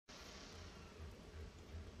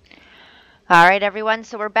All right, everyone.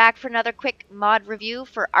 So we're back for another quick mod review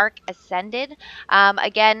for Ark Ascended.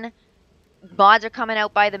 Again, mods are coming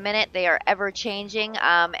out by the minute. They are ever changing,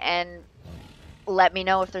 and let me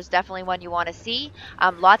know if there's definitely one you want to see.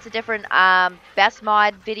 Lots of different best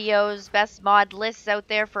mod videos, best mod lists out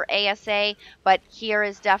there for ASA, but here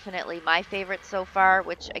is definitely my favorite so far,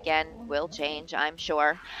 which again will change, I'm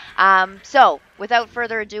sure. So without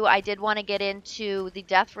further ado, I did want to get into the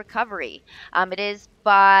death recovery. It is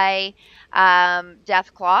by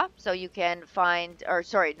DeathClaw, so you can find, or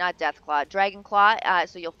sorry, not DeathClaw, DragonClaw.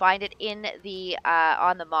 So you'll find it in the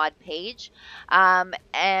on the mod page.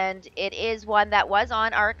 And it is one that was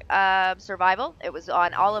on Ark Survival. It was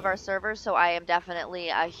on all of our servers, so I am definitely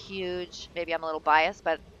a huge, maybe I'm a little biased,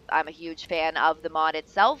 but I'm a huge fan of the mod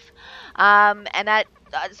itself.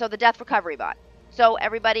 So the death recovery bot. So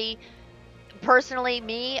everybody, personally,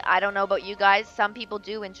 me, I don't know about you guys, some people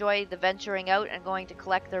do enjoy the venturing out and going to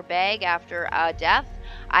collect their bag after death.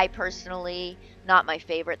 I personally, not my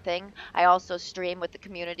favorite thing. I also stream with the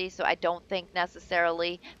community, so I don't think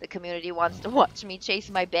necessarily the community wants to watch me chase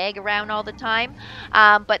my bag around all the time.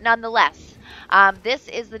 But nonetheless, this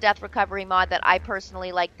is the death recovery mod that I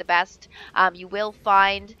personally like the best. You will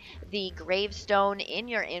find the gravestone in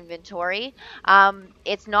your inventory.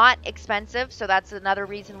 It's not expensive, so that's another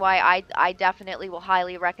reason why I definitely will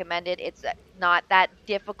highly recommend it. It's not that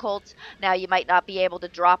difficult. Now, you might not be able to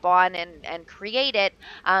drop on and create it.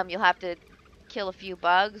 You'll have to kill a few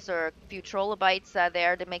bugs or a few trilobites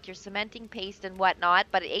there to make your cementing paste and whatnot,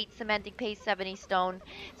 but 8 cementing paste, 70 stone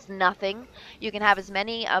is nothing. You can have as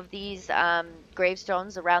many of these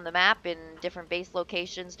gravestones around the map in different base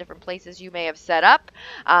locations, different places you may have set up.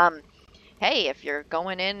 Hey, if you're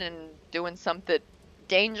going in and doing something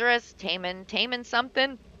dangerous, taming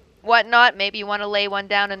something, whatnot, maybe you want to lay one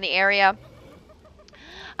down in the area.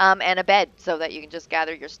 And a bed so that you can just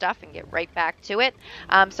gather your stuff and get right back to it.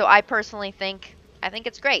 So I personally think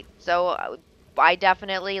it's great. So I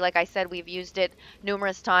definitely, like I said, we've used it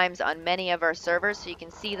numerous times on many of our servers, so you can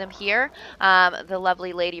see them here. The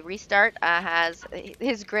lovely Lady Restart has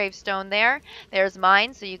his gravestone there. There's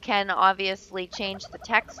mine, so you can obviously change the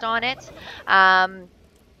text on it.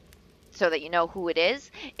 So that you know who it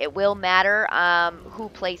is. It will matter who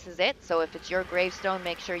places it. So if it's your gravestone,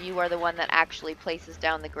 make sure you are the one that actually places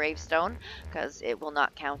down the gravestone, because it will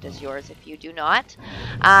not count as yours if you do not.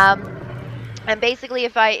 And basically,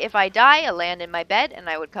 if I die, I land in my bed, and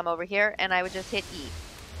I would come over here, and I would just hit E,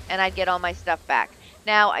 and I'd get all my stuff back.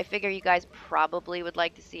 Now, I figure you guys probably would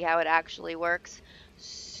like to see how it actually works.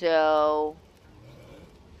 So,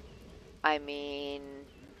 I mean,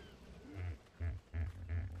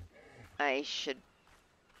 I should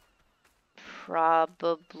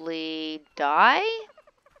probably die?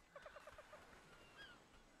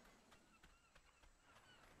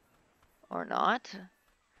 Or not?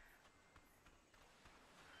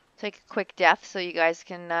 Take a quick death so you guys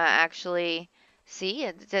can actually see.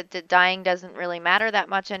 Dying doesn't really matter that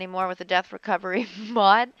much anymore with the death recovery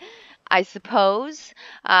mod, I suppose.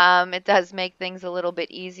 It does make things a little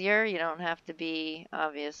bit easier. You don't have to be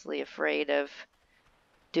obviously afraid of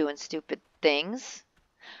doing stupid things.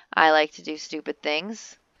 I like to do stupid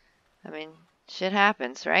things. I mean, shit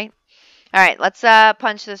happens, right? Alright, let's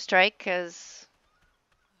punch this trike, because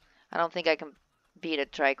I don't think I can beat a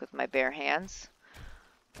trike with my bare hands.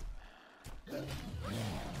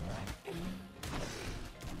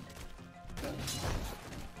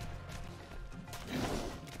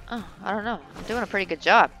 Oh, I don't know. I'm doing a pretty good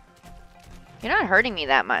job. You're not hurting me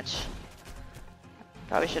that much.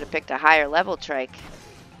 Probably should have picked a higher level trike.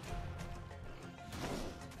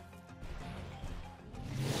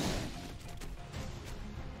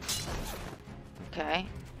 Okay.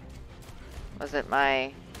 Was it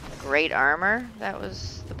my great armor that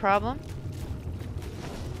was the problem?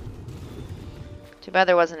 Too bad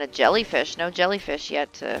there wasn't a jellyfish. No jellyfish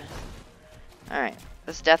yet to... Alright.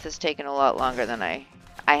 This death has taken a lot longer than I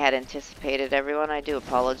had anticipated, everyone. I do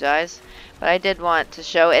apologize. But I did want to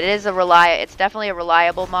show... It's definitely a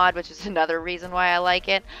reliable mod, which is another reason why I like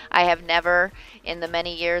it. I have never, in the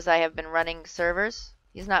many years I have been running servers...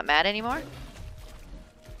 He's not mad anymore?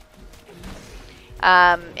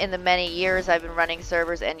 In the many years I've been running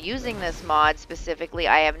servers and using this mod specifically,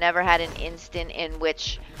 I have never had an instant in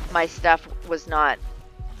which my stuff was not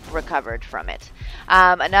recovered from it.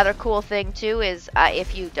 Another cool thing too is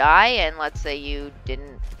if you die and let's say you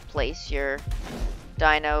didn't place your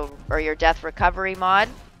dino or your death recovery mod,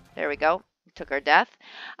 there we go, took our death,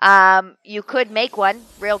 you could make one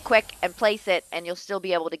real quick and place it, and you'll still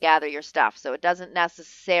be able to gather your stuff. So it doesn't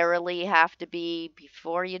necessarily have to be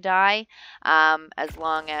before you die, as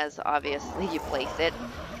long as obviously you place it.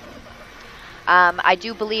 I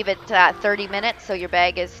do believe it's 30 minutes, so your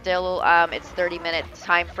bag is still, it's 30-minute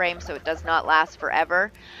time frame, so it does not last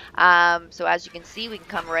forever. So as you can see, we can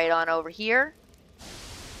come right on over here.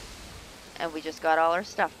 And we just got all our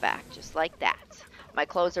stuff back, just like that. My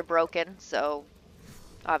clothes are broken, so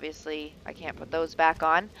obviously I can't put those back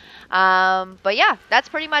on. But yeah, that's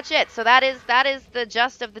pretty much it. So that is the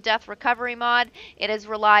gist of the death recovery mod. It is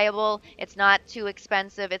reliable. It's not too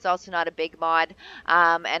expensive. It's also not a big mod.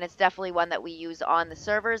 And it's definitely one that we use on the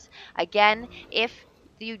servers. Again, if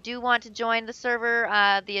you do want to join the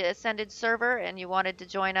server, the Ascended server, and you wanted to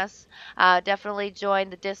join us, definitely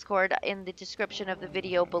join the Discord in the description of the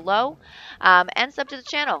video below, and sub to the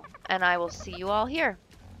channel. And I will see you all here.